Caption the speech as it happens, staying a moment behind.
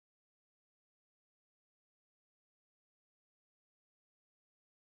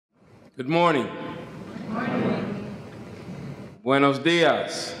Good morning. Good morning. Buenos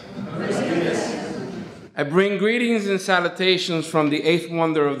dias. Buenos dias. I bring greetings and salutations from the eighth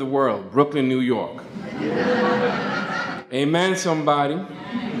wonder of the world, Brooklyn, New York. Amen, somebody.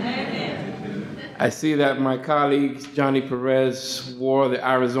 Amen. I see that my colleague, Johnny Perez, wore the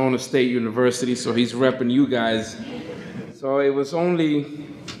Arizona State University, so he's repping you guys. So it was only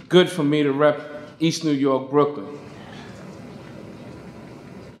good for me to rep East New York, Brooklyn.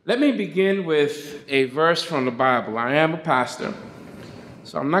 Let me begin with a verse from the Bible. I am a pastor,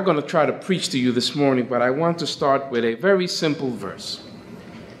 so I'm not going to try to preach to you this morning, but I want to start with a very simple verse.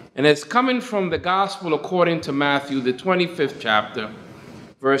 And it's coming from the Gospel according to Matthew, the 25th chapter,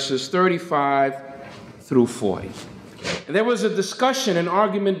 verses 35 through 40. And there was a discussion, an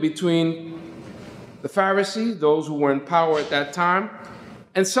argument between the Pharisees, those who were in power at that time,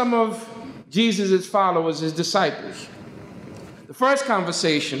 and some of Jesus' followers, his disciples. The first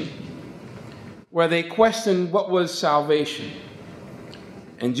conversation where they questioned what was salvation.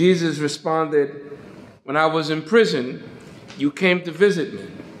 And Jesus responded, "When I was in prison, you came to visit me.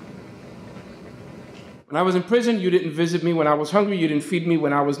 When I was in prison, you didn't visit me. When I was hungry, you didn't feed me.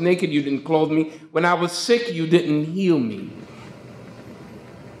 When I was naked, you didn't clothe me. When I was sick, you didn't heal me.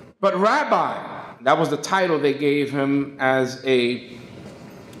 But Rabbi," that was the title they gave him as a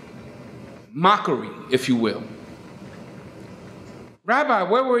mockery, if you will. "Rabbi,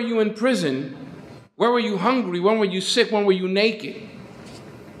 where were you in prison? Where were you hungry? When were you sick? When were you naked?"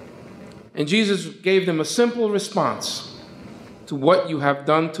 And Jesus gave them a simple response: "To what you have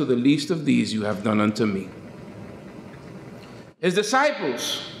done to the least of these, you have done unto me." His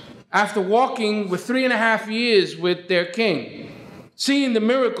disciples, after walking with 3.5 years with their king, seeing the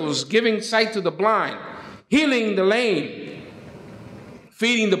miracles, giving sight to the blind, healing the lame,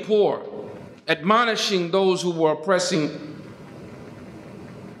 feeding the poor, admonishing those who were oppressing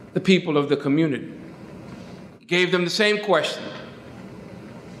the people of the community, he gave them the same question.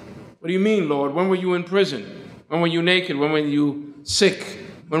 "What do you mean, Lord? When were you in prison? When were you naked? When were you sick?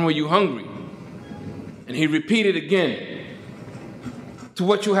 When were you hungry?" And he repeated again, "To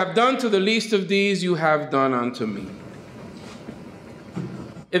what you have done to the least of these, you have done unto me."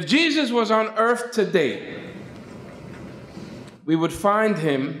 If Jesus was on earth today, we would find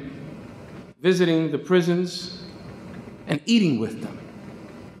him visiting the prisons and eating with them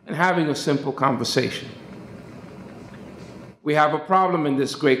and having a simple conversation. We have a problem in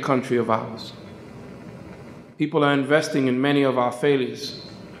this great country of ours. People are investing in many of our failures,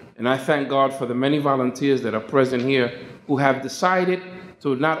 and I thank God for the many volunteers that are present here who have decided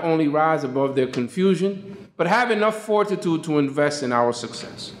to not only rise above their confusion, but have enough fortitude to invest in our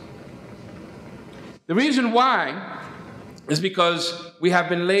success. The reason why is because we have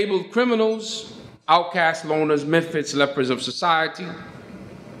been labeled criminals, outcasts, loners, misfits, lepers of society.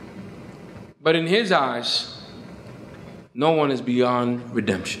 But in his eyes, no one is beyond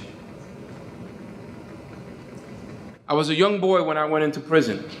redemption. I was a young boy when I went into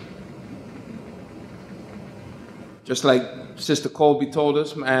prison. Just like Sister Colby told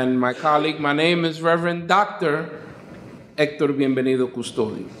us, and my colleague, my name is Reverend Dr. Hector Bienvenido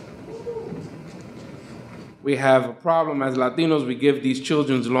Custodio. We have a problem as Latinos, we give these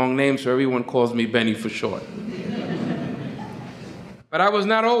children's long names, so everyone calls me Benny for short. But I was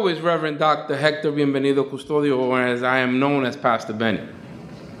not always Reverend Dr. Hector Bienvenido Custodio, or as I am known as Pastor Benny.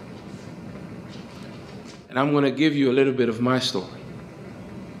 And I'm going to give you a little bit of my story.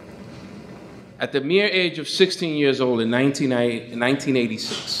 At the mere age of 16 years old in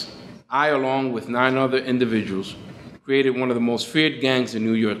 1986, I, along with 9 other individuals, created one of the most feared gangs in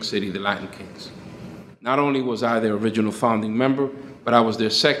New York City, the Latin Kings. Not only was I their original founding member, but I was their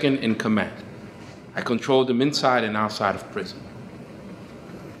second in command. I controlled them inside and outside of prison.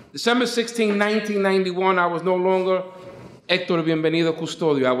 December 16, 1991, I was no longer Hector Bienvenido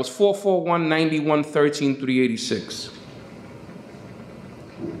Custodio. I was 441-91-13-386.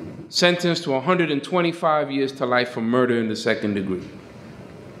 Sentenced to 125 years to life for murder in the second degree.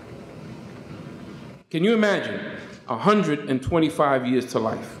 Can you imagine? 125 years to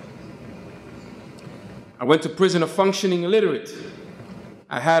life. I went to prison a functioning illiterate.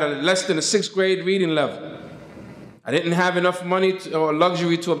 I had less than a 6th grade reading level. I didn't have enough money or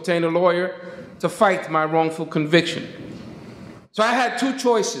luxury to obtain a lawyer to fight my wrongful conviction. So I had 2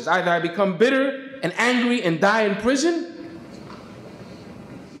 choices. Either I become bitter and angry and die in prison,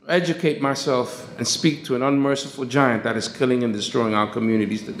 or educate myself and speak to an unmerciful giant that is killing and destroying our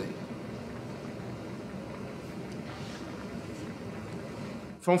communities today.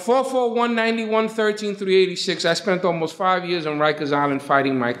 From 441-91-13-386, I spent almost 5 years on Rikers Island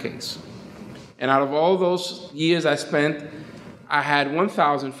fighting my case. And out of all those years I spent, I had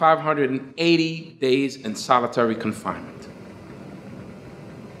 1,580 days in solitary confinement.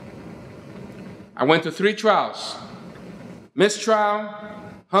 I went to 3 trials. Mistrial,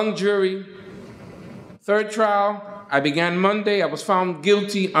 hung jury. 3rd trial, I began Monday. I was found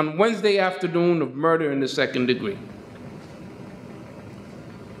guilty on Wednesday afternoon of murder in the 2nd degree.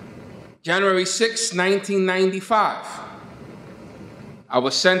 January 6, 1995, I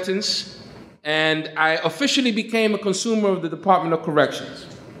was sentenced, and I officially became a consumer of the Department of Corrections.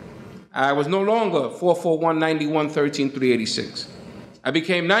 I was no longer 441-91-13-386. I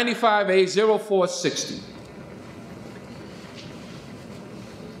became 95A-0460.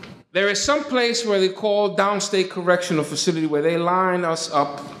 There is some place where they call downstate correctional facility where they line us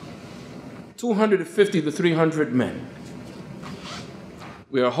up 250 to 300 men.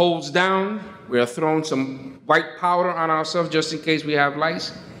 We are hosed down, we are thrown some white powder on ourselves just in case we have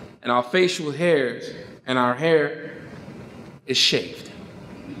lice, and our facial hairs and our hair is shaved.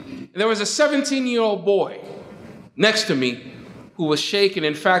 And there was a 17-year-old boy next to me who was shaking.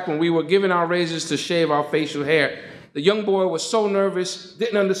 In fact, when we were given our razors to shave our facial hair, the young boy was so nervous,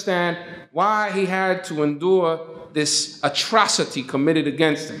 didn't understand why he had to endure this atrocity committed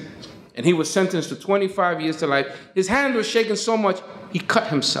against him. And he was sentenced to 25 years to life. His hand was shaking so much, he cut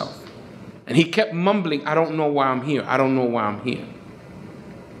himself. And he kept mumbling, "I don't know why I'm here. I don't know why I'm here."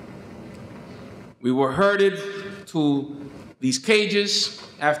 We were herded to these cages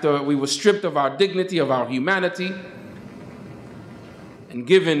after we were stripped of our dignity, of our humanity, and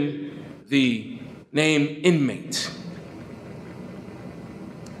given the name inmate.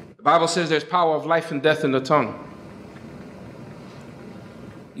 The Bible says there's power of life and death in the tongue.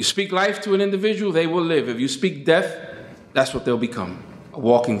 You speak life to an individual, they will live. If you speak death, that's what they'll become, a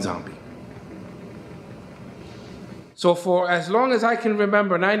walking zombie. So for as long as I can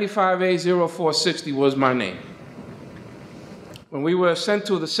remember, 95A-0460 was my name. When we were sent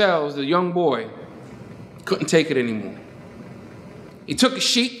to the cells, the young boy couldn't take it anymore. He took a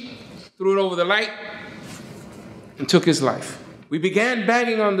sheet, threw it over the light, and took his life. We began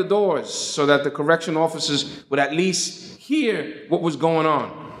banging on the doors so that the correction officers would at least hear what was going on.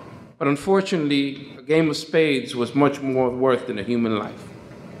 But unfortunately, a game of spades was much more worth than a human life.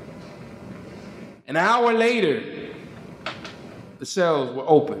 An hour later, the cells were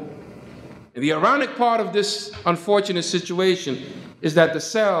open. And the ironic part of this unfortunate situation is that the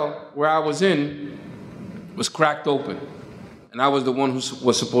cell where I was in was cracked open. And I was the one who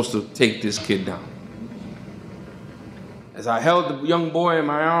was supposed to take this kid down. As I held the young boy in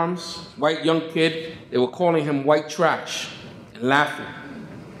my arms, white young kid, they were calling him white trash and laughing.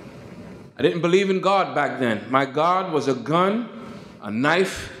 I didn't believe in God back then. My God was a gun, a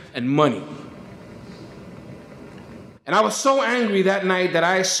knife, and money. And I was so angry that night that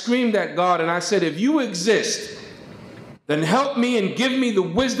I screamed at God and I said, "If you exist, then help me and give me the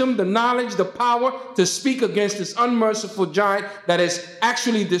wisdom, the knowledge, the power to speak against this unmerciful giant that is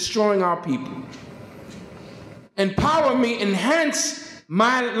actually destroying our people. Empower me, enhance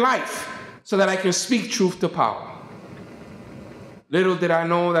my life so that I can speak truth to power." Little did I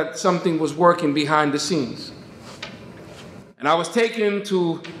know that something was working behind the scenes. And I was taken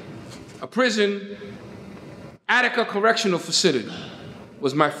to a prison. Attica Correctional Facility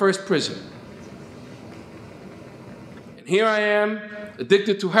was my first prison. And here I am,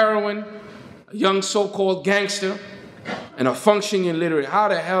 addicted to heroin, a young so-called gangster, and a functioning illiterate. How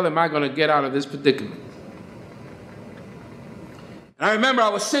the hell am I going to get out of this predicament? And I remember I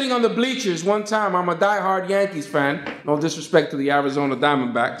was sitting on the bleachers one time. I'm a diehard Yankees fan. No disrespect to the Arizona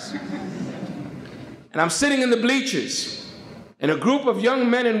Diamondbacks. And I'm sitting in the bleachers, and a group of young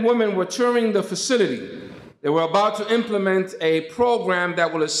men and women were touring the facility. They were about to implement a program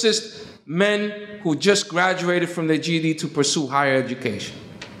that will assist men who just graduated from their GED to pursue higher education.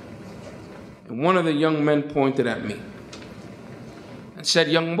 And one of the young men pointed at me and said,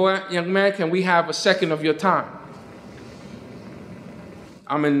 young man, can we have a second of your time?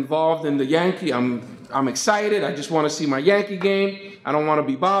 I'm involved in the Yankee. I'm excited. I just want to see my Yankee game. I don't want to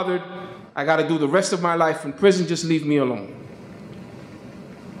be bothered. I got to do the rest of my life in prison. Just leave me alone.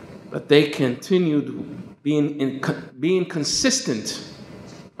 But they continued being consistent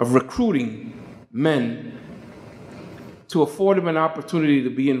of recruiting men to afford them an opportunity to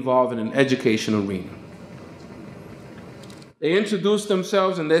be involved in an education arena. They introduced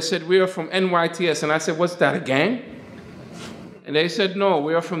themselves and they said, "We are from NYTS." And I said, "What's that, a gang?" And they said, "No,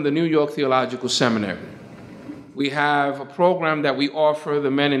 we are from the New York Theological Seminary. We have a program that we offer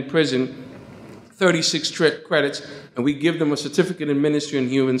the men in prison, 36 credits, and we give them a certificate in ministry and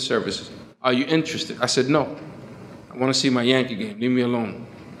human services. Are you interested?" I said, "No. I want to see my Yankee game. Leave me alone."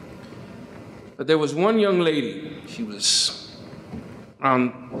 But there was one young lady. She was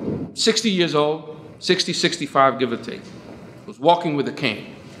around 60 years old, 60, 65, give or take, was walking with a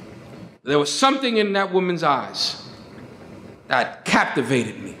cane. There was something in that woman's eyes that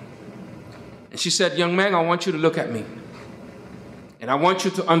captivated me. And she said, "Young man, I want you to look at me. And I want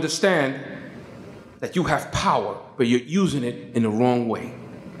you to understand that you have power, but you're using it in the wrong way.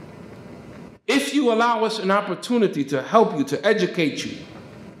 If you allow us an opportunity to help you, to educate you,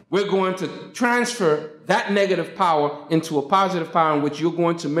 we're going to transfer that negative power into a positive power in which you're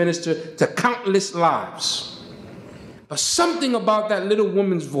going to minister to countless lives." But something about that little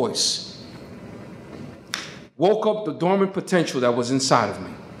woman's voice woke up the dormant potential that was inside of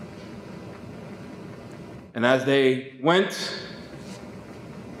me. And as they went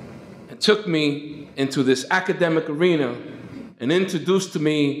and took me into this academic arena and introduced to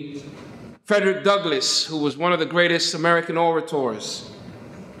me Frederick Douglass, who was one of the greatest American orators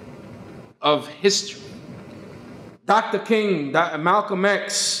of history, Dr. King, Malcolm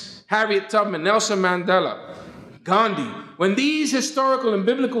X, Harriet Tubman, Nelson Mandela, Gandhi, when these historical and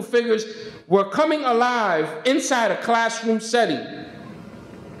biblical figures were coming alive inside a classroom setting,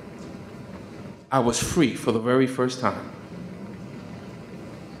 I was free for the very first time.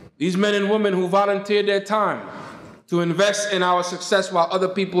 These men and women who volunteered their time to invest in our success while other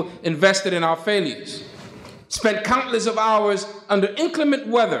people invested in our failures, spent countless of hours under inclement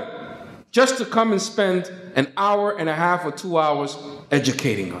weather just to come and spend an hour and a half or 2 hours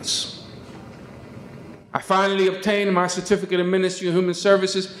educating us. I finally obtained my certificate in Ministry of Human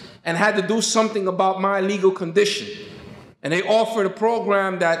Services and had to do something about my legal condition. And they offered a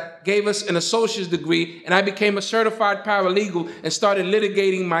program that gave us an associate's degree, and I became a certified paralegal and started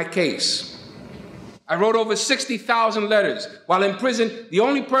litigating my case. I wrote over 60,000 letters. While in prison, the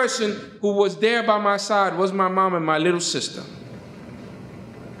only person who was there by my side was my mom and my little sister.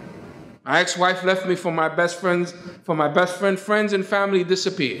 My ex-wife left me for my best friend. Friends and family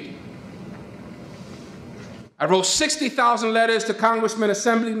disappeared. I wrote 60,000 letters to congressmen,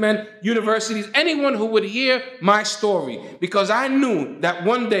 assemblymen, universities, anyone who would hear my story, because I knew that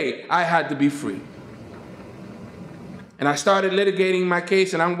one day I had to be free. And I started litigating my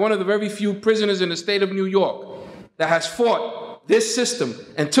case, and I'm one of the very few prisoners in the state of New York that has fought this system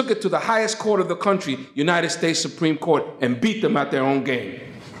and took it to the highest court of the country, United States Supreme Court, and beat them at their own game.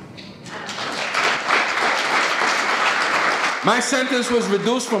 My sentence was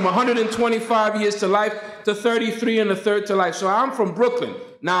reduced from 125 years to life to 33 1/3 to life. So I'm from Brooklyn.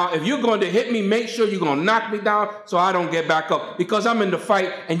 Now, if you're going to hit me, make sure you're going to knock me down so I don't get back up, because I'm in the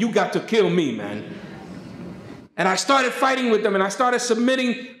fight and you got to kill me, man. And I started fighting with them, and I started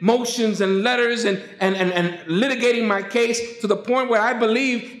submitting motions and letters and litigating my case to the point where I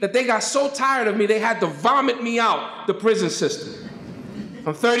believe that they got so tired of me, they had to vomit me out the prison system.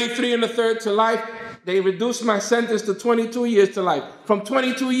 From 33 1/3 to life, they reduced my sentence to 22 years to life. From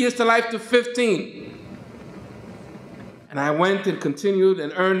 22 years to life to 15. And I went and continued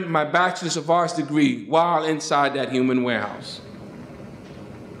and earned my Bachelor's of Arts degree while inside that human warehouse.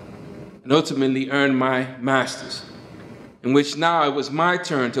 And ultimately earned my master's, in which now it was my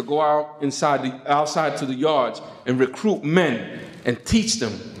turn to go outside to the yards and recruit men and teach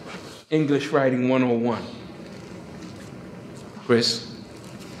them English Writing 101. Chris?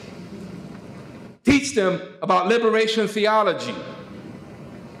 Teach them about liberation theology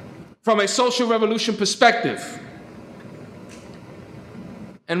from a social revolution perspective.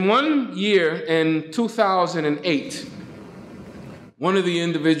 And one year in 2008, one of the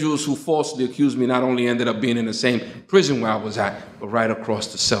individuals who falsely accused me not only ended up being in the same prison where I was at, but right across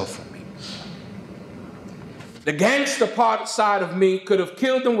the cell from me. The gangster part side of me could have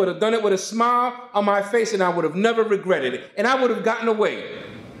killed him, would have done it with a smile on my face, and I would have never regretted it, and I would have gotten away.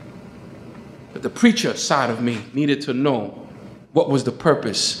 But the preacher side of me needed to know what was the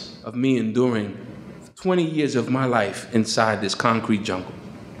purpose of me enduring 20 years of my life inside this concrete jungle.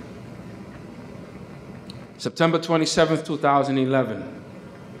 September 27th, 2011,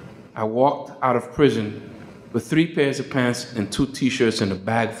 I walked out of prison with 3 pairs of pants and 2 t-shirts and a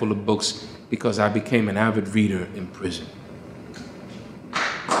bag full of books because I became an avid reader in prison.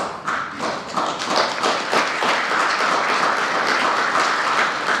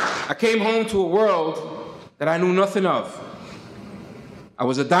 I came home to a world that I knew nothing of. I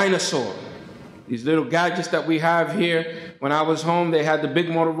was a dinosaur. These little gadgets that we have here, when I was home, they had the big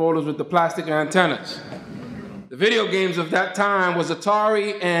Motorola's with the plastic antennas. The video games of that time was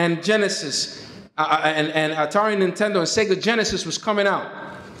Atari and Genesis, and Atari, Nintendo, and Sega Genesis was coming out.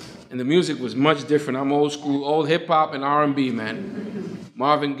 And the music was much different. I'm old school, old hip-hop and R&B, man.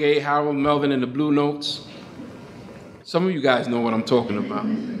 Marvin Gaye, Harold Melvin, and the Blue Notes. Some of you guys know what I'm talking about.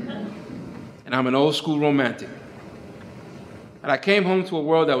 And I'm an old school romantic. And I came home to a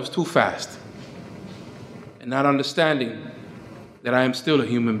world that was too fast and not understanding that I am still a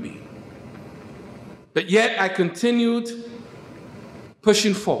human being. But yet I continued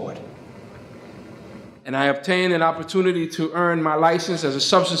pushing forward. And I obtained an opportunity to earn my license as a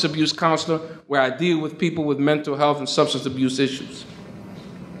substance abuse counselor, where I deal with people with mental health and substance abuse issues.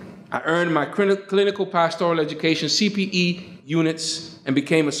 I earned my clinical pastoral education CPE units and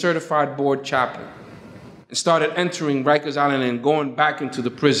became a certified board chaplain, and started entering Rikers Island and going back into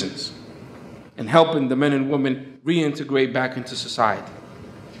the prisons and helping the men and women reintegrate back into society.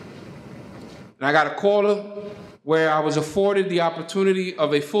 And I got a call where I was afforded the opportunity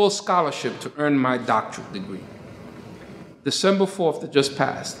of a full scholarship to earn my doctorate degree. December 4th that just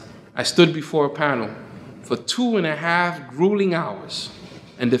passed, I stood before a panel for 2.5 grueling hours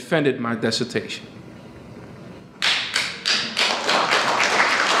and defended my dissertation.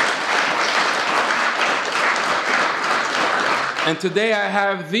 And today I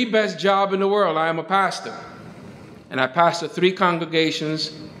have the best job in the world. I am a pastor. And I pastor 3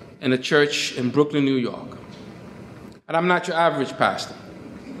 congregations in a church in Brooklyn, New York. And I'm not your average pastor.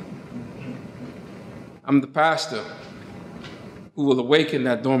 I'm the pastor who will awaken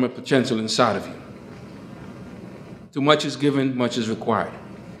that dormant potential inside of you. Too much is given, much is required.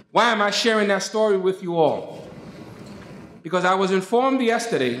 Why am I sharing that story with you all? Because I was informed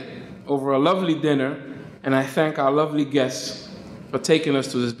yesterday over a lovely dinner, and I thank our lovely guests for taking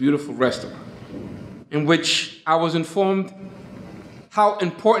us to this beautiful restaurant, in which I was informed how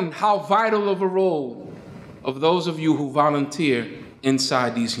important, how vital of a role of those of you who volunteer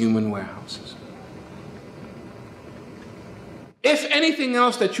inside these human warehouses. If anything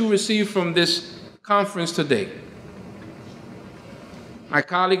else that you receive from this conference today, my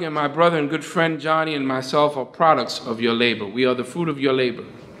colleague and my brother and good friend Johnny and myself are products of your labor. We are the fruit of your labor.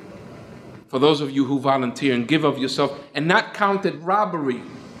 For those of you who volunteer and give of yourself and not count it robbery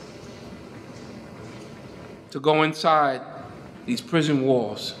to go inside these prison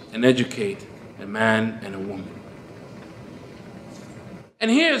walls and educate a man and a woman. And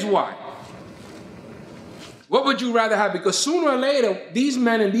here's why. What would you rather have? Because sooner or later, these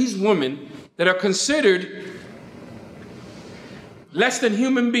men and these women that are considered less than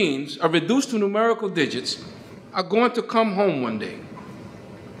human beings, are reduced to numerical digits, are going to come home one day,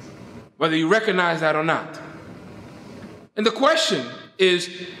 whether you recognize that or not. And the question is,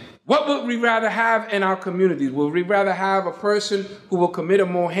 what would we rather have in our communities? Would we rather have a person who will commit a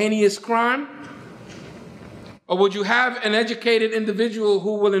more heinous crime? Or would you have an educated individual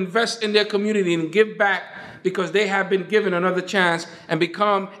who will invest in their community and give back because they have been given another chance and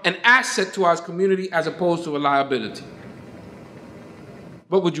become an asset to our community as opposed to a liability?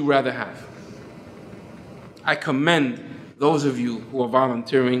 What would you rather have? I commend those of you who are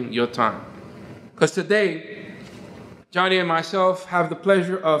volunteering your time. Because today, Johnny and myself have the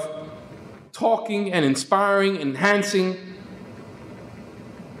pleasure of talking and inspiring, enhancing,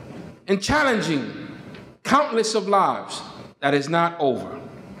 and challenging countless of lives that is not over.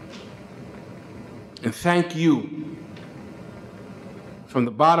 And thank you from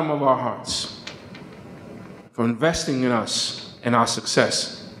the bottom of our hearts for investing in us and our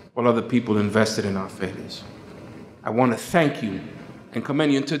success while other people invested in our failures. I want to thank you and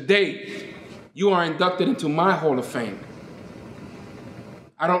commend you. And today, you are inducted into my Hall of Fame.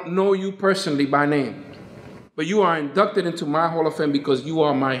 I don't know you personally by name, but you are inducted into my Hall of Fame because you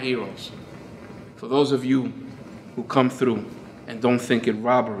are my heroes. For those of you who come through and don't think it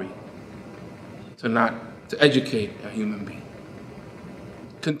robbery to educate a human being.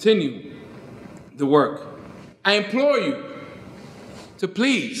 Continue the work. I implore you to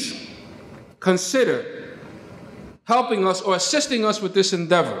please consider helping us or assisting us with this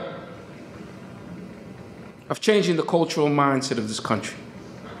endeavor of changing the cultural mindset of this country.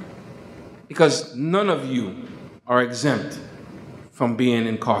 Because none of you are exempt from being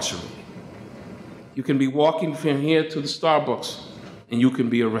incarcerated. You can be walking from here to the Starbucks and you can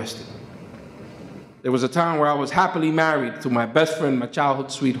be arrested. There was a time where I was happily married to my best friend, my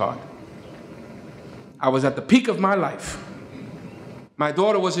childhood sweetheart. I was at the peak of my life. My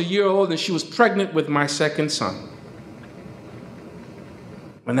daughter was a year old and she was pregnant with my second son,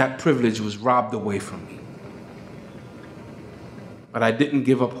 when that privilege was robbed away from me. But I didn't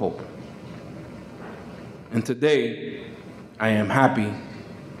give up hope. And today, I am happy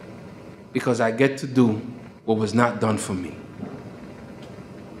because I get to do what was not done for me.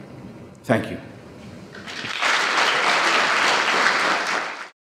 Thank you.